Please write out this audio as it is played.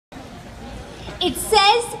It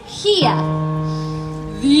says here,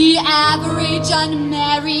 the average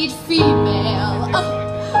unmarried female,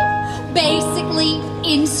 basically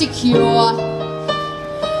insecure,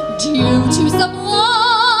 due to some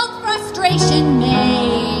long frustration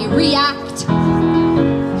may react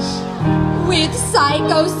with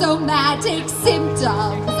psychosomatic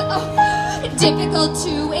symptoms, difficult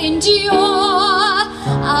to endure,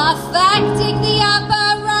 affecting the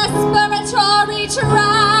upper respiratory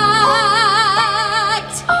tract.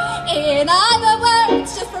 In other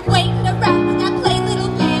words, just from waiting around with that plain little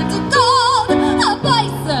band of gold, a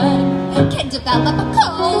bison can develop a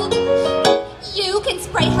cold. You can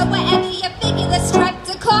spray her wherever you figure the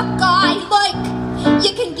streptococci. Like,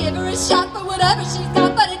 you can give her a shot for whatever she's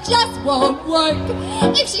got, but it just won't work.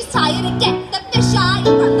 If she's tired of getting the fisheye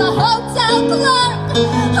from the hotel clerk,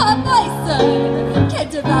 a bison can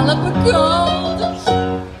develop a cold.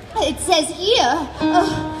 It says here,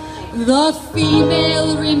 the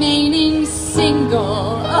female remaining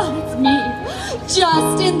single, it's me,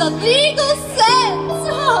 just in the legal sense,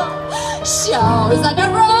 shows a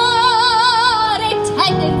neurotic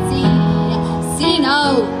tendency. See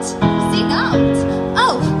note,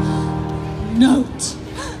 oh, note,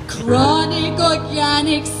 chronic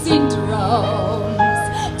organic syndromes,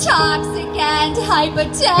 toxic and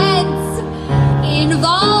hypertense,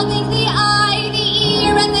 involving the eye, the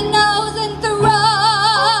ear, and the nose and throat.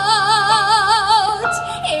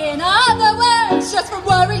 In other words, just from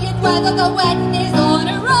worrying whether the wedding is on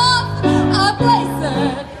or off, a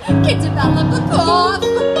bison can develop a cough.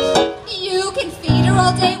 You can feed her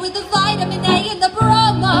all day with the vitamin A and the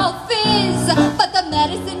bromo fizz, but the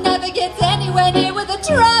medicine never gets anywhere near where the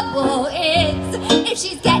trouble is. If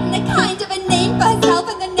she's getting a kind of a name for herself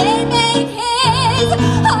and the name ain't his,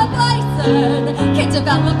 a bison can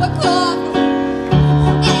develop a cough.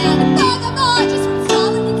 And furthermore, just from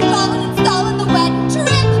stalling the wedding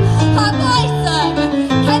trip, a bison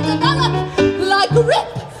can develop la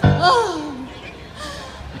grippe. Oh.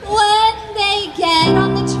 When they get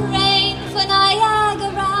on the train for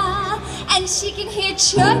Niagara and she can hear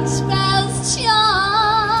church bells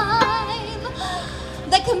chime,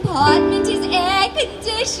 the compartment is air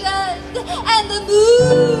conditioned and the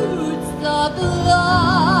mood's sublime.